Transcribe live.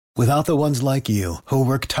Without the ones like you, who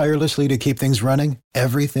work tirelessly to keep things running,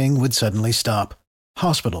 everything would suddenly stop.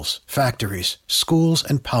 Hospitals, factories, schools,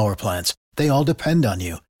 and power plants, they all depend on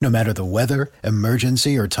you. No matter the weather,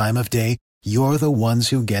 emergency, or time of day, you're the ones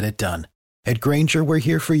who get it done. At Grainger, we're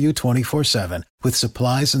here for you 24/7, with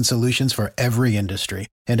supplies and solutions for every industry,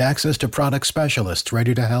 and access to product specialists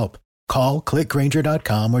ready to help. Call,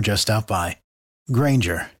 clickgrainger.com, or just stop by.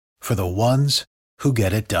 Grainger, for the ones who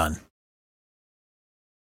get it done.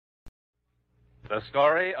 The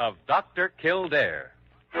story of Dr. Kildare.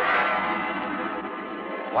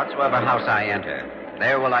 Whatsoever house I enter,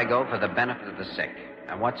 there will I go for the benefit of the sick.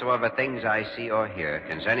 And whatsoever things I see or hear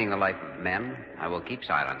concerning the life of men, I will keep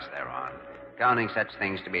silence thereon, counting such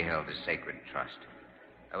things to be held as sacred trust.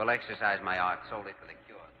 I will exercise my art solely for the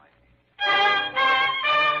cure of my people.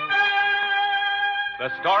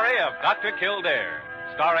 The story of Dr. Kildare,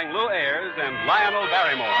 starring Lou Ayres and Lionel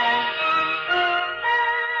Barrymore.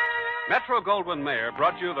 Metro-Goldwyn-Mayer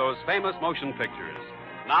brought you those famous motion pictures.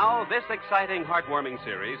 Now, this exciting, heartwarming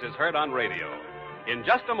series is heard on radio. In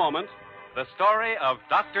just a moment, the story of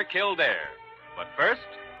Dr. Kildare. But first,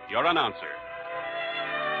 your announcer.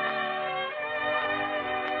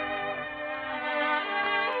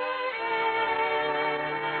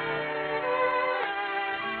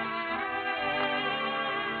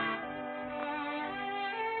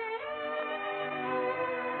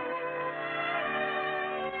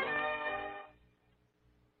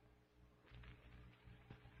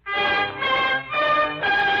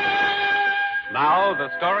 Now, the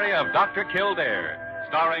story of Dr. Kildare,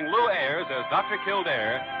 starring Lou Ayres as Dr.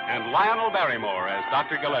 Kildare and Lionel Barrymore as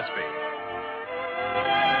Dr. Gillespie.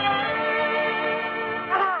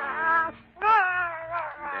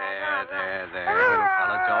 There, little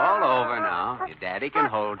fella. It's all over now. Your daddy can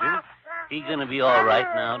hold you. He gonna be all right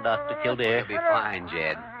now, Dr. Kildare? You'll be fine,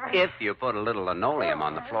 Jed. If you put a little linoleum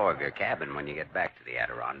on the floor of your cabin when you get back to the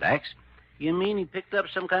Adirondacks. You mean he picked up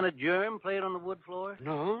some kind of germ playing on the wood floor?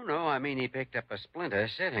 No, I mean he picked up a splinter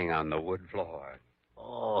sitting on the wood floor.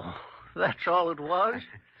 Oh, that's all it was?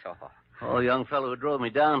 That's all. Oh, young fellow who drove me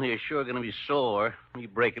down here is sure going to be sore. Me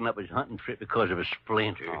breaking up his hunting trip because of a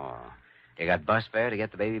splinter. Oh. You got bus fare to get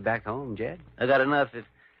the baby back home, Jed? I got enough if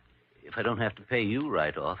I don't have to pay you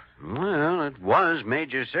right off. Well, it was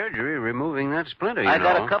major surgery removing that splinter, I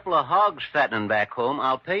got a couple of hogs fattening back home.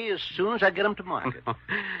 I'll pay you as soon as I get them to market.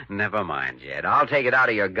 Never mind, Jed. I'll take it out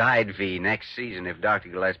of your guide fee next season if Dr.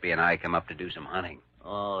 Gillespie and I come up to do some hunting.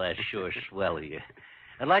 Oh, that's sure swell of you.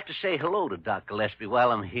 I'd like to say hello to Doc Gillespie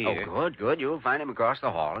while I'm here. Oh, good. You'll find him across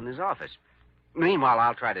the hall in his office. Meanwhile,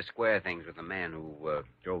 I'll try to square things with the man who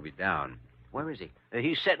drove you down. Where is he?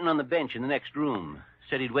 He's sitting on the bench in the next room.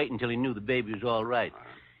 Said he'd wait until he knew the baby was all right.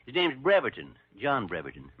 His name's Breverton. John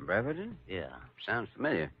Breverton. Breverton? Yeah. Sounds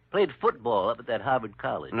familiar. Played football up at that Harvard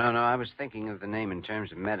College. No, I was thinking of the name in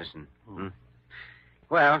terms of medicine.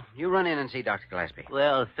 Well, you run in and see Dr. Gillespie.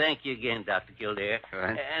 Well, thank you again, Dr. Kildare.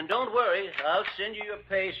 Good. And don't worry, I'll send you your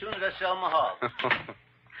pay as soon as I sell my hogs.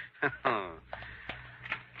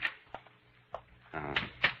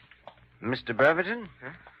 Mr. Breverton?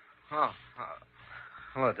 Huh?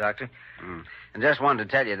 Hello, Doctor. I just wanted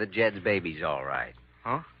to tell you that Jed's baby's all right.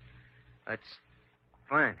 Huh? That's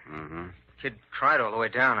fine. Mm-hmm. Kid cried all the way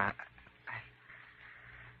down.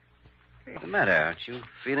 What's the matter? Aren't you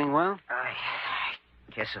feeling well? I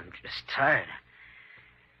guess I'm just tired.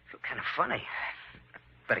 Feel kind of funny.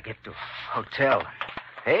 Better get to a hotel.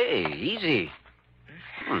 Hey, easy.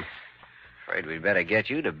 Afraid we'd better get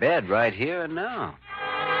you to bed right here and now.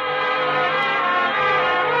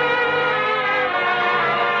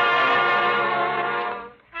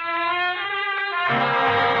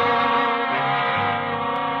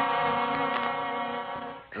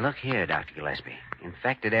 Look here, Dr. Gillespie.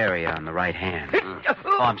 Infected area on the right hand.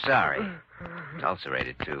 Oh, I'm sorry. It's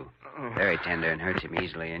ulcerated, too. Very tender and hurts him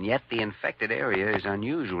easily, and yet the infected area is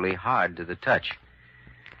unusually hard to the touch.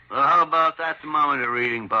 Well, how about that thermometer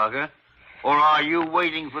reading, Parker? Or are you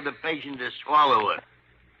waiting for the patient to swallow it?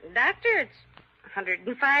 Doctor, it's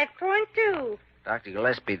 105.2. Dr.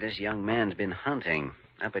 Gillespie, this young man's been hunting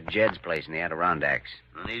up at Jed's place in the Adirondacks.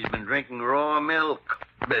 And he's been drinking raw milk.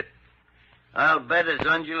 But I'll bet it's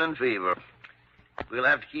undulant fever. We'll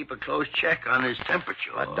have to keep a close check on his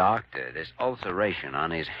temperature. But, Doctor, this ulceration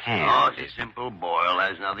on his hand... Oh, it's a simple boil.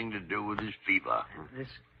 Has nothing to do with his fever.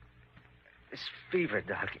 This fever,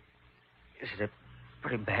 Doc, is it a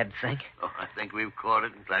pretty bad thing? Oh, I think we've caught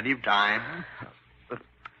it in plenty of time. But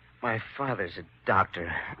my father's a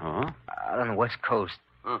doctor. Oh? Out on the West Coast.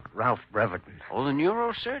 Ralph Breverton. Oh, the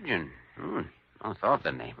neurosurgeon. I thought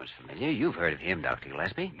the name was familiar. You've heard of him, Dr.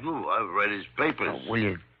 Gillespie. Oh, I've read his papers. Will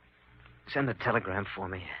you Send a telegram for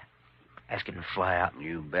me. Ask him to fly out.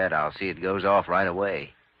 You bet. I'll see it goes off right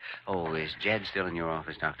away. Oh, is Jed still in your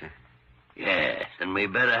office, Doctor? Yes, and we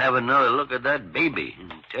better have another look at that baby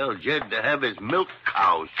and tell Jed to have his milk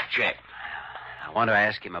cows checked. I want to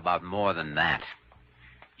ask him about more than that.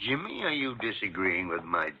 Jimmy, are you disagreeing with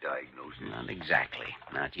my diagnosis? Not exactly.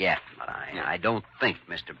 Not yet, but I don't think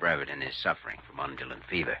Mr. Breverton is suffering from undulant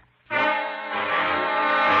fever.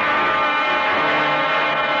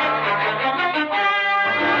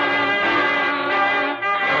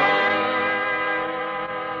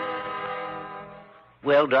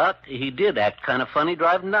 Well, Doc, he did act kind of funny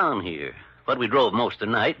driving down here. But we drove most of the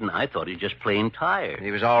night, and I thought he was just plain tired. He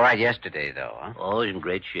was all right yesterday, though, huh? Oh, he's in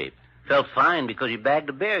great shape. Felt fine because he bagged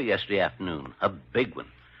a bear yesterday afternoon. A big one.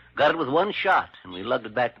 Got it with one shot, and we lugged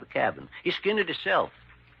it back to the cabin. He skinned it himself.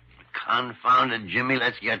 Confounded Jimmy,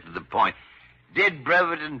 let's get to the point. Did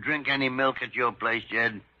Breverton drink any milk at your place,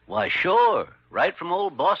 Jed? Why, sure. Right from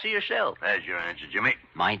old Bossy yourself. There's your answer, Jimmy.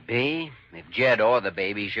 Might be. If Jed or the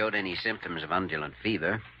baby showed any symptoms of undulant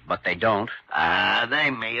fever, but they don't. They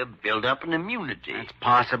may have built up an immunity. It's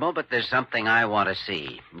possible, but there's something I want to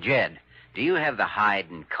see. Jed, do you have the hide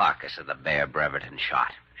and carcass of the bear Breverton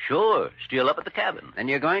shot? Sure. Still up at the cabin. Then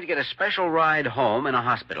you're going to get a special ride home in a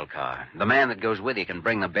hospital car. The man that goes with you can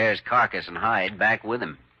bring the bear's carcass and hide back with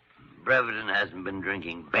him. Breverton hasn't been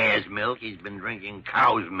drinking bear's milk. He's been drinking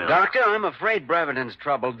cow's milk. Doctor, I'm afraid Breverton's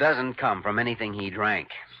trouble doesn't come from anything he drank.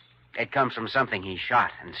 It comes from something he shot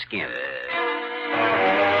and skinned.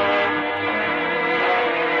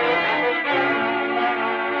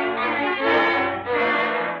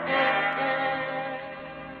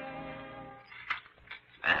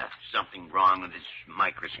 Something wrong with this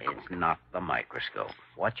microscope. It's not the microscope.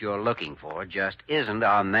 What you're looking for just isn't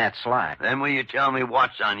on that slide. Then will you tell me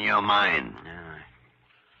what's on your mind? No,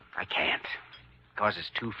 I can't. Because it's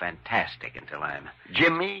too fantastic until I'm...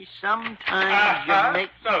 Jimmy, sometimes you make...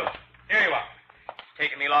 So, here you are. It's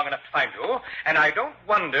taken me long enough to find you, and I don't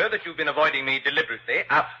wonder that you've been avoiding me deliberately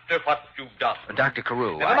after what you've done. Dr.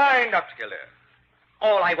 Carew, Never mind, Dr. Kildare.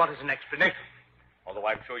 All I want is an explanation, although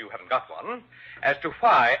I'm sure you haven't got one, as to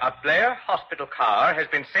why a Blair hospital car has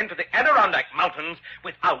been sent to the Adirondack Mountains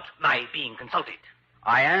without my being consulted.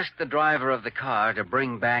 I asked the driver of the car to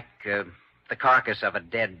bring back the carcass of a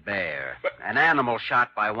dead bear, an animal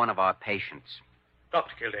shot by one of our patients.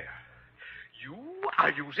 Dr. Kildare, you are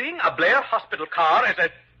using a Blair hospital car as a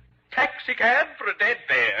taxi cab for a dead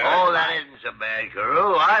bear? Oh, that isn't so bad,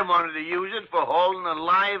 Carew. I wanted to use it for hauling a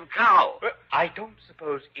live cow. Well, I don't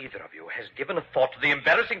suppose either of you has given a thought to the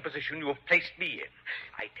embarrassing position you have placed me in.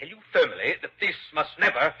 I tell you firmly that this must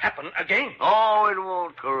never happen again. Oh, it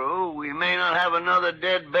won't, Carew. We may not have another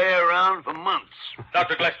dead bear around for months.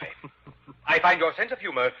 Dr. Gillespie, I find your sense of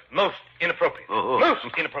humor most inappropriate. Oh. Most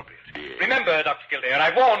inappropriate. Yeah. Remember, Dr. Kildare,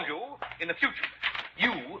 I warned you, in the future,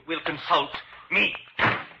 you will consult me.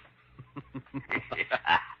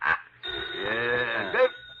 Yeah, good.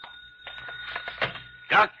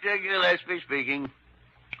 Dr. Gillespie speaking.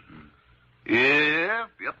 Yeah,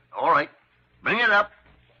 yep, all right. Bring it up.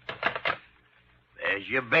 There's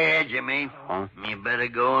your bear, Jimmy. Oh. You better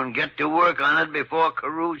go and get to work on it before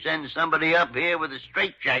Carew sends somebody up here with a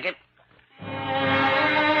straitjacket.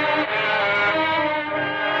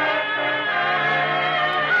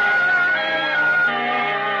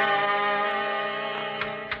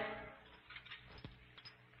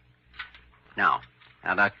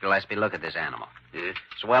 Now, Dr. Gillespie, look at this animal. Yes?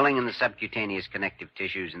 Swelling in the subcutaneous connective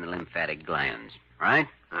tissues in the lymphatic glands, right?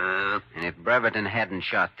 And if Breverton hadn't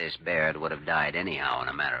shot this bear, it would have died anyhow in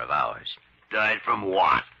a matter of hours. Died from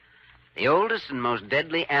what? The oldest and most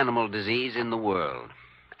deadly animal disease in the world,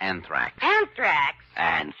 anthrax. Anthrax?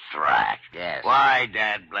 Anthrax. Yes. Why,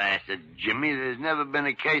 Dad blasted Jimmy, there's never been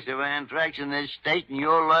a case of anthrax in this state in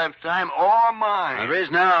your lifetime or mine. There is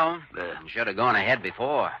now. Should have gone ahead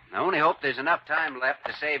before. I only hope there's enough time left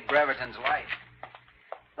to save Breverton's life.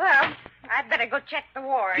 Well, I'd better go check the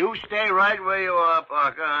ward. You stay right where you are,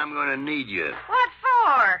 Parker. I'm going to need you. What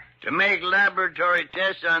for? To make laboratory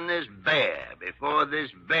tests on this bear before this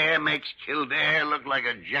bear makes Kildare look like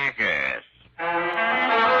a jackass.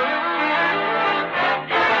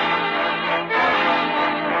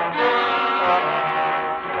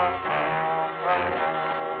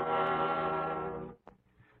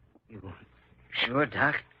 You sure,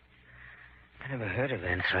 Doc? I never heard of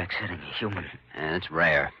anthrax hitting a human. It's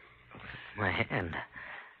rare. My hand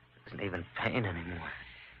doesn't even pain anymore.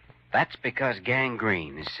 That's because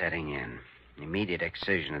gangrene is setting in. Immediate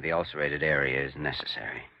excision of the ulcerated area is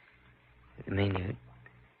necessary. You mean you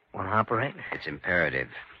want to operate? It's imperative.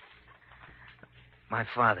 My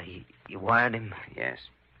father, you wired him? Yes.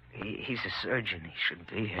 He's a surgeon. He should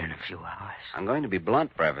be here in a few hours. I'm going to be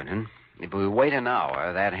blunt, Breverton. If we wait an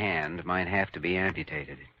hour, that hand might have to be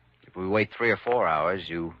amputated. If we wait 3 or 4 hours,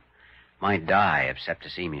 you might die of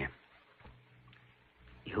septicemia.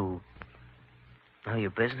 You know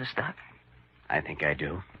your business, Doc? I think I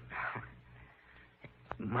do.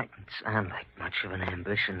 It mightn't sound like much of an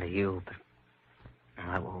ambition to you, but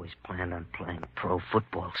I've always planned on playing pro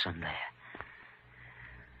football someday.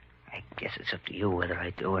 I guess it's up to you whether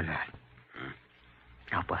I do or not.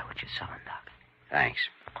 I'll buy what you're selling, Doc. Thanks.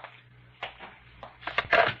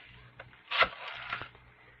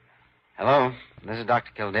 Hello, this is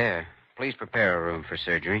Dr. Kildare. Please prepare a room for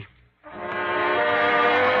surgery.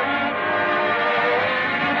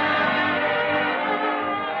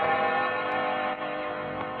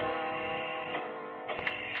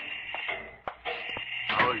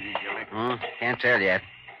 How is he, Jimmy? Can't tell yet.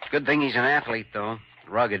 Good thing he's an athlete, though.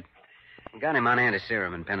 Rugged. We got him on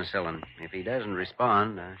antiserum and penicillin. If he doesn't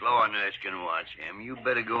respond... Floor nurse can watch him. You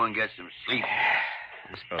better go and get some sleep.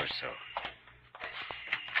 I suppose so.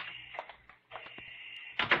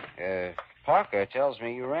 Parker tells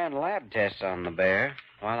me you ran lab tests on the bear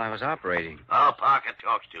while I was operating. Oh, Parker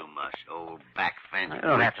talks too much. Old back fence. I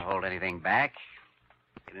don't have to hold anything back.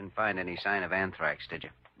 You didn't find any sign of anthrax, did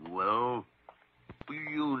you? Well,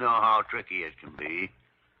 you know how tricky it can be.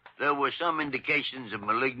 There were some indications of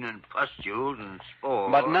malignant pustules and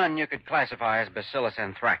spores. But none you could classify as Bacillus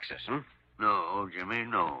anthracis, hmm? No, Jimmy,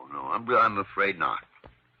 no. I'm afraid not.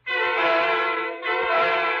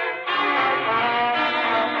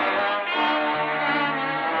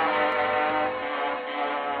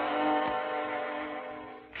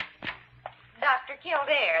 Dr.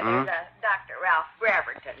 Kildare, there's a Dr. Ralph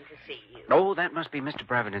Breverton to see you. Oh, that must be Mr.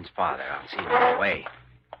 Breverton's father. I'll see him right away.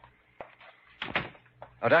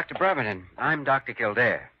 Oh, Dr. Breverton, I'm Dr.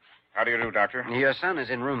 Kildare. How do you do, Doctor? Your son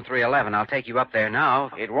is in room 311. I'll take you up there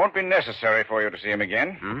now. It won't be necessary for you to see him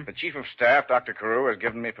again. The Chief of Staff, Dr. Carew, has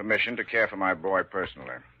given me permission to care for my boy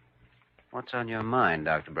personally. What's on your mind,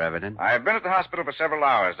 Dr. Breverton? I've been at the hospital for several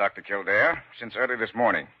hours, Dr. Kildare, since early this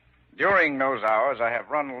morning. During those hours, I have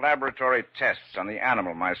run laboratory tests on the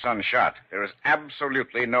animal my son shot. There is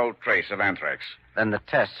absolutely no trace of anthrax. Then the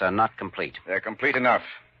tests are not complete. They're complete enough,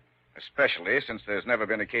 especially since there's never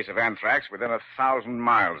been a case of anthrax within 1,000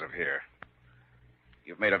 miles of here.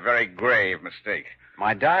 You've made a very grave mistake.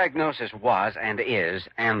 My diagnosis was and is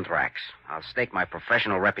anthrax. I'll stake my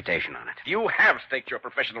professional reputation on it. You have staked your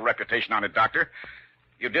professional reputation on it, Doctor.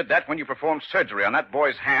 You did that when you performed surgery on that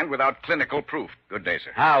boy's hand without clinical proof. Good day,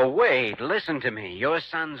 sir. Now, wait. Listen to me. Your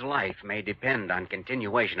son's life may depend on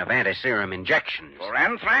continuation of antiserum injections. For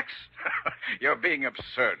anthrax? You're being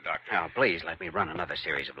absurd, Doctor. Now, please let me run another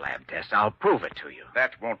series of lab tests. I'll prove it to you.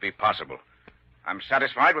 That won't be possible. I'm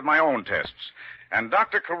satisfied with my own tests. And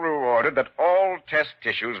Dr. Carew ordered that all test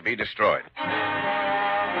tissues be destroyed.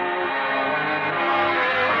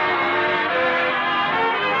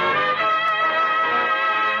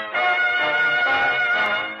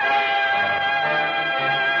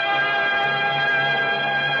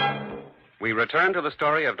 We return to the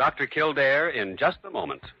story of Dr. Kildare in just a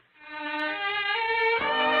moment.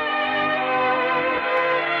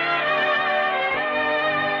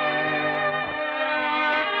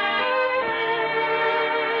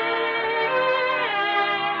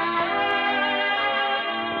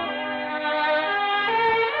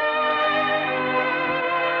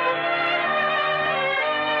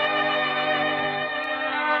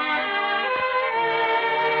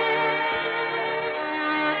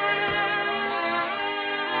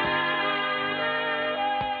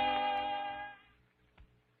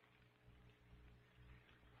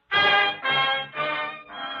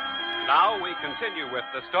 Now we continue with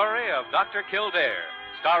the story of Dr. Kildare,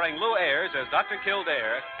 starring Lou Ayres as Dr.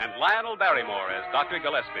 Kildare and Lionel Barrymore as Dr.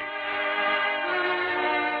 Gillespie.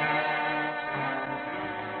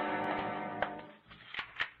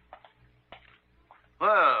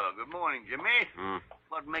 Well, good morning, Jimmy.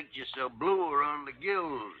 What makes you so blue around the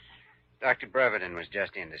gills? Dr. Breverton was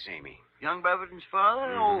just in to see me. Young Breverton's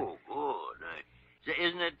father? Oh, good.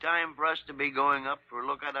 Isn't it time for us to be going up for a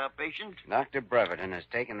look at our patient? Dr. Breverton has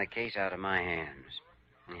taken the case out of my hands.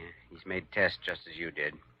 Yeah, he's made tests just as you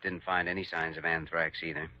did. Didn't find any signs of anthrax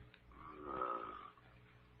either.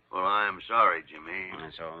 Well, I'm sorry, Jimmy.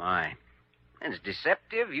 And so am I. It's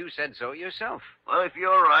deceptive. You said so yourself. Well, if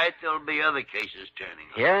you're right, there'll be other cases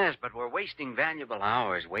turning up. Yes, but we're wasting valuable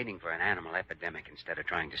hours waiting for an animal epidemic instead of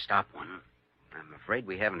trying to stop one. I'm afraid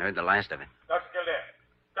we haven't heard the last of it. Dr. Kildare.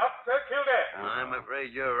 Dr. Kildare. I'm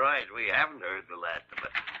afraid you're right. We haven't heard the last of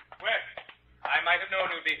it. Well, I might have known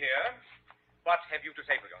you'd be here. What have you to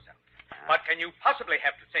say for yourself? What can you possibly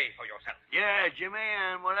have to say for yourself? Yeah, Jimmy,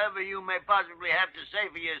 and whatever you may possibly have to say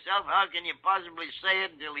for yourself, how can you possibly say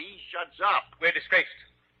it until he shuts up? We're disgraced.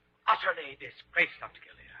 Utterly disgraced, Dr.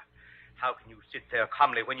 Kildare. How can you sit there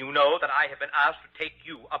calmly when you know that I have been asked to take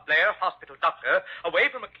you, a Blair Hospital doctor, away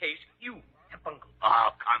from a case you have bungled?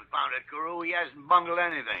 Oh, confound it, Carew. He hasn't bungled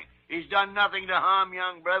anything. He's done nothing to harm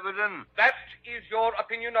young Breverton. That is your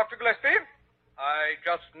opinion, Dr. Gillespie? I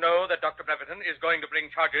just know that Dr. Breverton is going to bring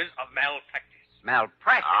charges of malpractice.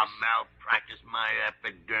 Malpractice? Malpractice, my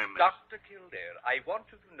epidermis. Dr. Kildare, I want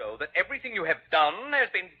you to know that everything you have done has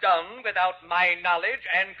been done without my knowledge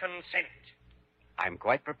and consent. I'm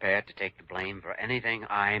quite prepared to take the blame for anything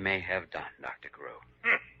I may have done, Dr. Carew.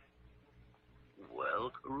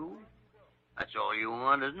 Well, Carew, that's all you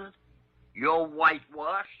want, isn't it? You're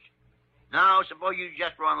whitewashed. Now, suppose you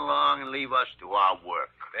just run along and leave us to our work.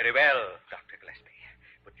 Very well, Dr. Gillespie.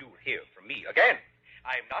 But you'll hear from me again.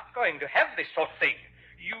 I'm not going to have this sort of thing.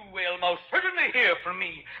 You will most certainly hear from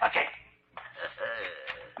me again.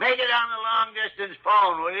 Make it on the long-distance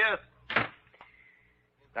phone, will you?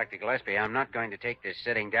 Dr. Gillespie, I'm not going to take this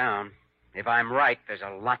sitting down. If I'm right, there's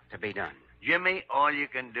a lot to be done. Jimmy, all you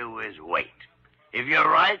can do is wait. If you're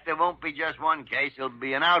right, there won't be just one case. There'll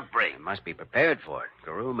be an outbreak. I must be prepared for it.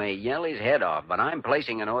 Carew may yell his head off, but I'm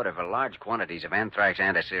placing an order for large quantities of anthrax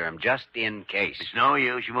antiserum just in case. It's no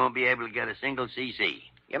use. You won't be able to get a single cc.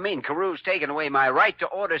 You mean Carew's taken away my right to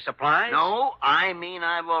order supplies? No, I mean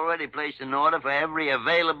I've already placed an order for every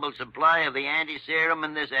available supply of the antiserum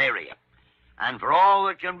in this area. And for all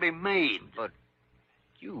that can be made. But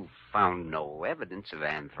you found no evidence of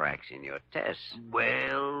anthrax in your tests.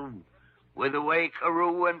 Well, with the way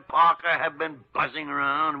Carew and Parker have been buzzing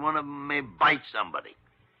around, one of them may bite somebody.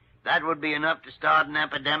 That would be enough to start an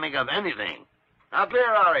epidemic of anything. Now,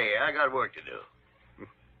 clear out of here. I got work to do.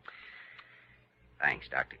 Thanks,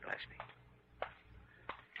 Dr. Gillespie.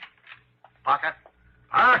 Parker?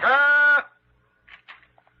 Parker!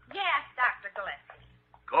 Yes, Dr. Gillespie.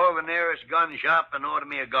 Call the nearest gun shop and order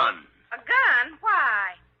me a gun. A gun?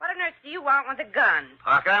 Why? What on earth do you want with a gun?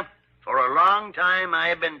 Parker, for a long time I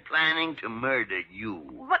have been planning to murder you.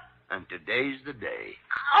 What? And today's the day.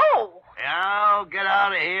 Oh! Now, get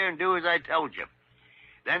out of here and do as I told you.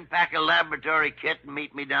 Then pack a laboratory kit and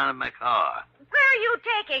meet me down at my car. Where are you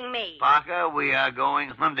taking me? Parker, we are going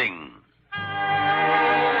hunting.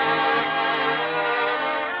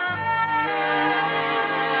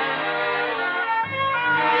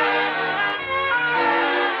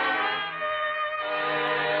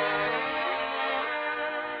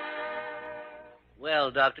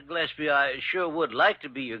 Well, Dr. Gillespie, I sure would like to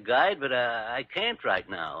be your guide, but I can't right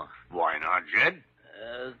now. Why not, Jed?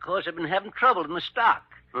 Of course, I've been having trouble in the stock.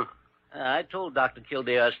 Huh. I told Dr.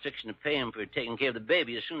 Kildare I was fixing to pay him for taking care of the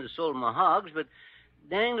baby as soon as I sold my hogs, but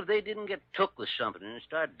danged if they didn't get took with something and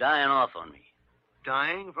start dying off on me.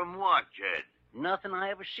 Dying from what, Jed? Nothing I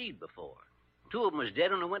ever seed before. 2 of them was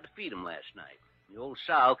dead when I went to feed them last night. The old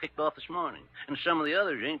sow kicked off this morning, and some of the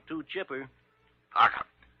others ain't too chipper. Parker.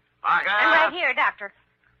 Parker! I'm right here, Doctor.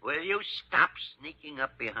 Will you stop sneaking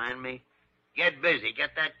up behind me? Get busy.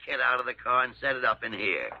 Get that kid out of the car and set it up in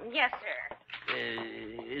here. Yes, sir.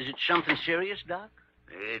 Is it something serious, Doc?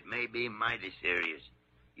 It may be mighty serious.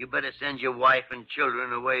 You better send your wife and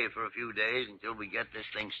children away for a few days until we get this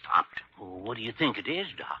thing stopped. Well, what do you think it is,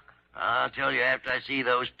 Doc? I'll tell you after I see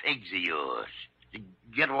those pigs of yours.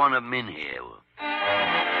 Get one of them in here.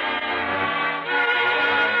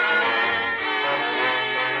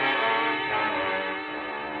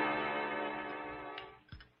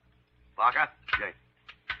 Parker,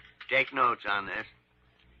 take notes on this.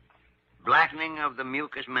 Blackening of the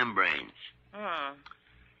mucous membranes.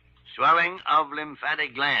 Swelling of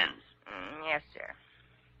lymphatic glands. Yes, sir.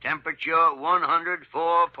 Temperature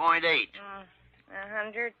 104.8.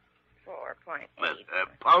 104.8.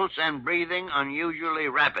 Pulse and breathing unusually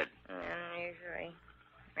rapid. Unusually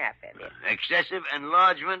rapid. Excessive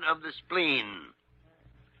enlargement of the spleen.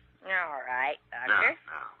 All right, Doctor.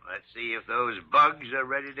 Now, let's see if those bugs are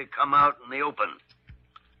ready to come out in the open.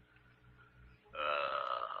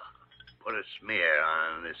 Put a smear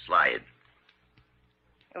on this slide.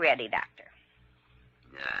 Ready, Doctor.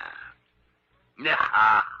 Yeah.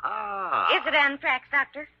 Is it anthrax,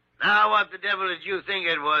 Doctor? Now, what the devil did you think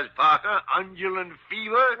it was, Parker? Undulant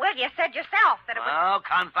fever? Well, you said yourself that it was... Oh,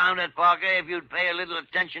 confound it, Parker. If you'd pay a little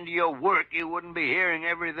attention to your work, you wouldn't be hearing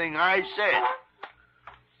everything I said.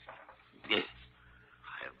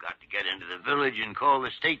 I've got to get into the village and call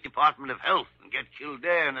the State Department of Health and get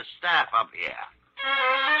Kildare and the staff up here.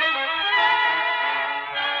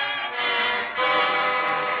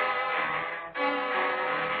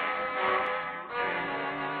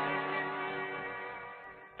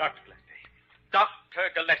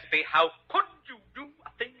 Gillespie, how could you do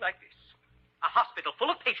a thing like this? A hospital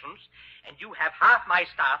full of patients, and you have half my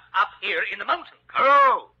staff up here in the mountain.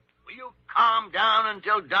 Carew, will you calm down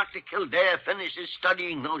until Dr. Kildare finishes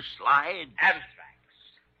studying those slides? Anthrax.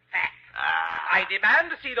 Fact. I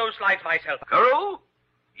demand to see those slides myself. Carew,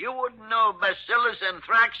 you wouldn't know Bacillus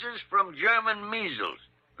anthracis from German measles,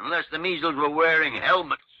 unless the measles were wearing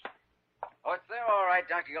helmets. Oh, it's there all right,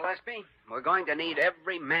 Dr. Gillespie. We're going to need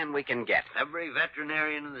every man we can get. Every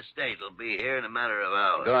veterinarian in the state will be here in a matter of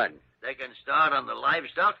hours. Good. They can start on the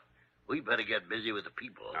livestock. We better get busy with the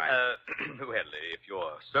people. All right. Well, if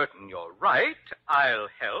you're certain you're right, I'll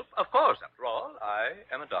help. Of course, after all, I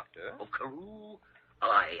am a doctor. Oh, Carew,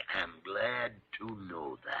 I am glad to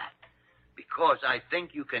know that. Because I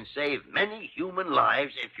think you can save many human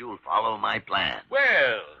lives if you'll follow my plan.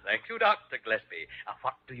 Well, thank you, Dr. Gillespie.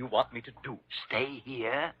 What do you want me to do? Stay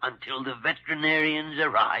here until the veterinarians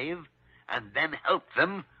arrive, and then help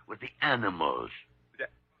them with the animals.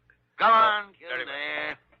 Go on,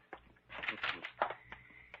 Kildare.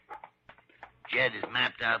 Jed has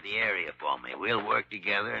mapped out the area for me. We'll work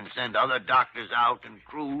together and send other doctors out and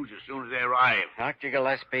crews as soon as they arrive. Dr.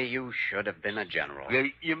 Gillespie, you should have been a general.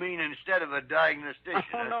 You mean instead of a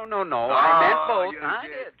diagnostician? Oh, no. I meant both. you I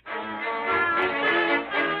did.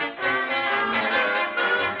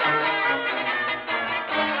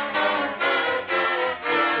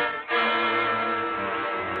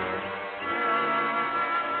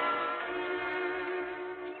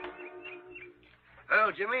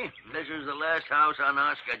 Well, Jimmy, this is the last house on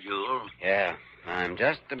our schedule. Yeah, I'm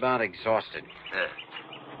just about exhausted.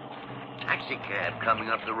 Taxi cab coming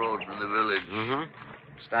up the road from the village. Mm-hmm.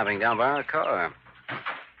 Stopping down by our car.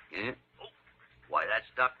 Yeah? Oh, why, that's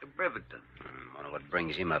Dr. Breverton. Wonder what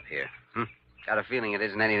brings him up here. Got a feeling it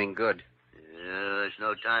isn't anything good. Yeah, there's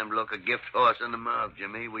no time to look a gift horse in the mouth,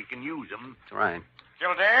 Jimmy. We can use him. That's right.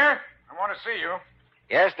 Kildare, I want to see you.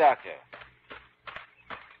 Yes, Doctor.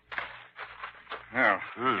 Well,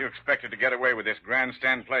 you expected to get away with this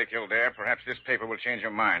grandstand play, Kildare. Perhaps this paper will change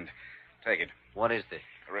your mind. Take it. What is this?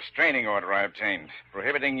 A restraining order I obtained,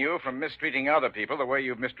 prohibiting you from mistreating other people the way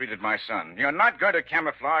you've mistreated my son. You're not going to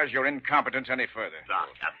camouflage your incompetence any further.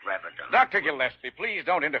 Dr. Breverton. Dr. Gillespie, please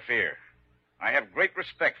don't interfere. I have great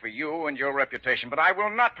respect for you and your reputation, but I will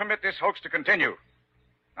not permit this hoax to continue.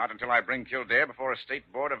 Not until I bring Kildare before a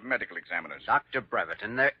state board of medical examiners. Dr.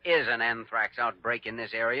 Breverton, there is an anthrax outbreak in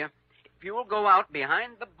this area. If you will go out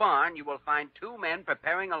behind the barn, you will find two men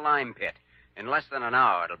preparing a lime pit. In less than an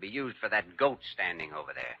hour, it'll be used for that goat standing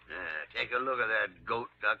over there. Take a look at that goat,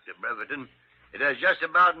 Dr. Breverton. It has just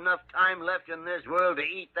about enough time left in this world to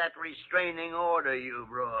eat that restraining order you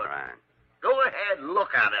brought. Right. Go ahead,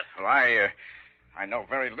 look at it. Well, I know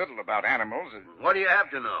very little about animals. What do you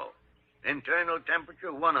have to know? Internal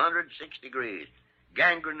temperature 106 degrees.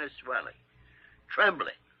 Gangrenous swelling.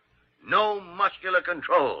 Trembling. No muscular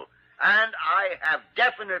control. And I have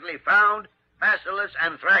definitely found Bacillus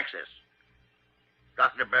anthracis.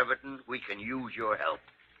 Dr. Breverton, we can use your help.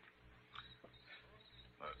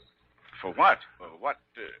 For what? What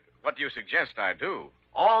do you suggest I do?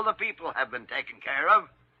 All the people have been taken care of,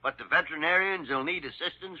 but the veterinarians will need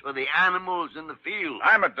assistance for the animals in the field.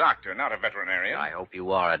 I'm a doctor, not a veterinarian. I hope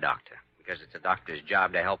you are a doctor, because it's a doctor's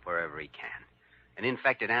job to help wherever he can. An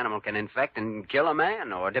infected animal can infect and kill a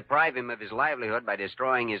man or deprive him of his livelihood by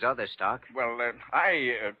destroying his other stock. Well, Jimmy,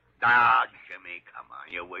 come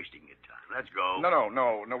on. You're wasting your time. Let's go.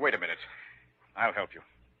 No, wait a minute. I'll help you.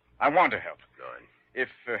 I want to help. Good.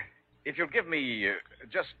 If you'll give me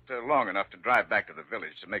just long enough to drive back to the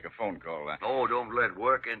village to make a phone call. Oh, don't let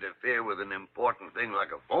work interfere with an important thing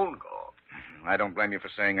like a phone call. I don't blame you for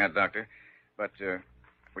saying that, Doctor. But,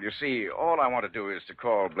 well, you see, all I want to do is to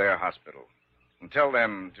call Blair Hospital and tell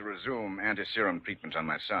them to resume anti-serum treatment on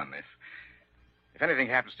my son. If anything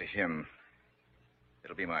happens to him,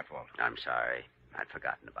 it'll be my fault. I'm sorry. I'd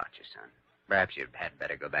forgotten about your son. Perhaps you had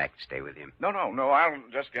better go back and stay with him. No. I'll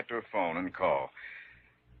just get to a phone and call.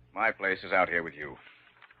 My place is out here with you.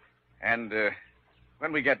 And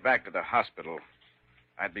when we get back to the hospital,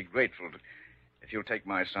 I'd be grateful if you'll take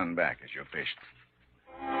my son back as your patient.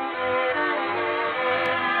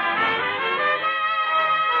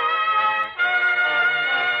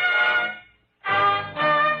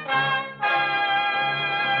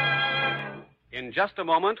 In just a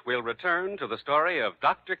moment, we'll return to the story of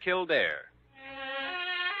Dr. Kildare.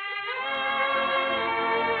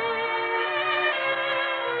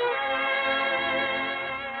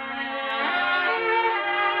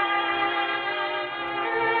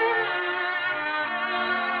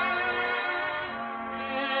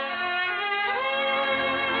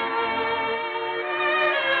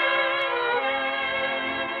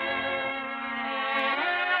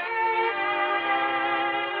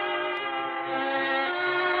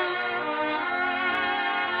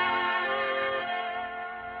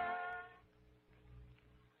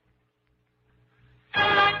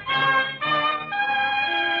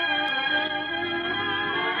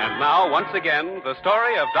 now, once again, the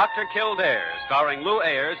story of Dr. Kildare, starring Lou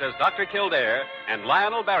Ayres as Dr. Kildare and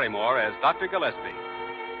Lionel Barrymore as Dr. Gillespie.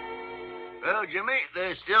 Well, Jimmy,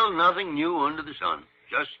 there's still nothing new under the sun.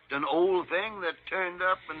 Just an old thing that turned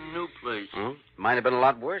up in a new place. Might have been a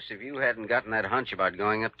lot worse if you hadn't gotten that hunch about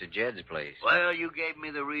going up to Jed's place. Well, you gave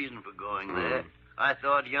me the reason for going there. I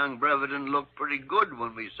thought young Breverton looked pretty good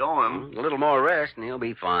when we saw him. A little more rest and he'll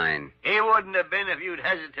be fine. He wouldn't have been if you'd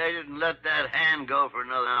hesitated and let that hand go for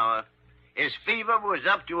another hour. His fever was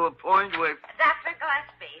up to a point where... Dr.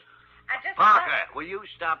 Gillespie, I just... Parker, will you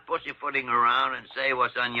stop pussyfooting around and say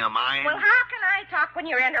what's on your mind? Well, how can I talk when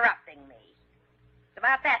you're interrupting me? It's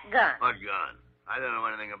about that gun. What gun? I don't know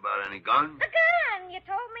anything about any gun. The gun you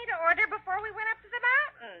told me to order before we went up to the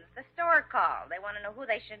mountains. The store called. They want to know who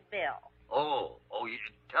they should bill. Oh, you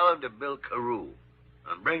tell him to bill Carew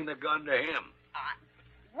and bring the gun to him.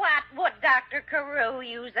 What would Dr. Carew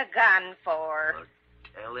use a gun for? Well,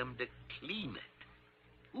 tell him to clean it.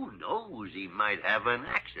 Who knows? He might have an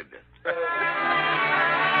accident.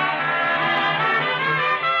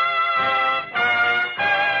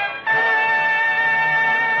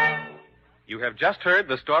 You have just heard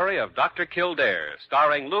the story of Dr. Kildare,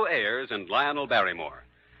 starring Lou Ayres and Lionel Barrymore.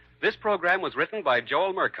 This program was written by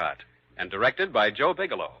Joel Murcott and directed by Joe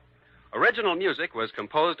Bigelow. Original music was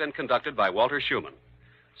composed and conducted by Walter Schumann.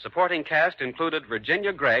 Supporting cast included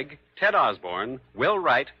Virginia Gregg, Ted Osborne, Will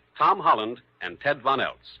Wright, Tom Holland, and Ted Von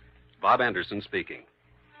Eltz. Bob Anderson speaking.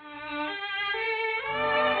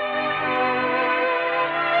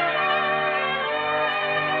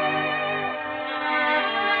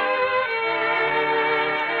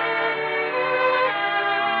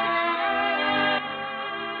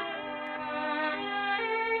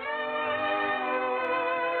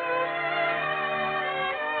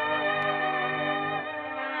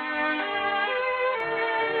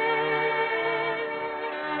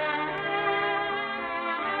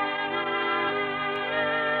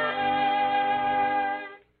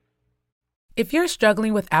 If you're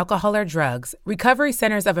struggling with alcohol or drugs, Recovery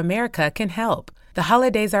Centers of America can help. The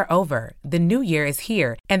holidays are over, the new year is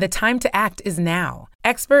here, and the time to act is now.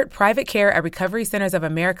 Expert private care at Recovery Centers of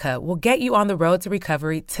America will get you on the road to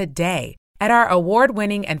recovery today. At our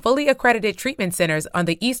award-winning and fully accredited treatment centers on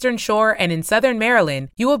the Eastern Shore and in Southern Maryland,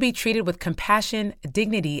 you will be treated with compassion,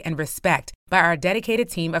 dignity, and respect by our dedicated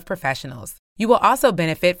team of professionals. You will also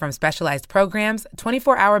benefit from specialized programs,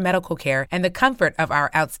 24-hour medical care, and the comfort of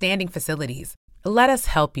our outstanding facilities. Let us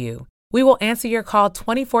help you. We will answer your call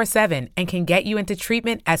 24/7 and can get you into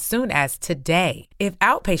treatment as soon as today. If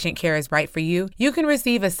outpatient care is right for you, you can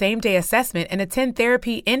receive a same-day assessment and attend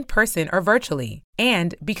therapy in person or virtually.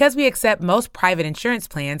 And because we accept most private insurance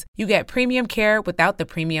plans, you get premium care without the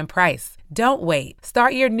premium price. Don't wait.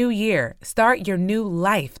 Start your new year. Start your new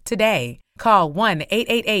life today. Call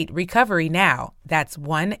 1-888-RECOVERY now. That's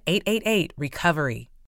 1-888-RECOVERY.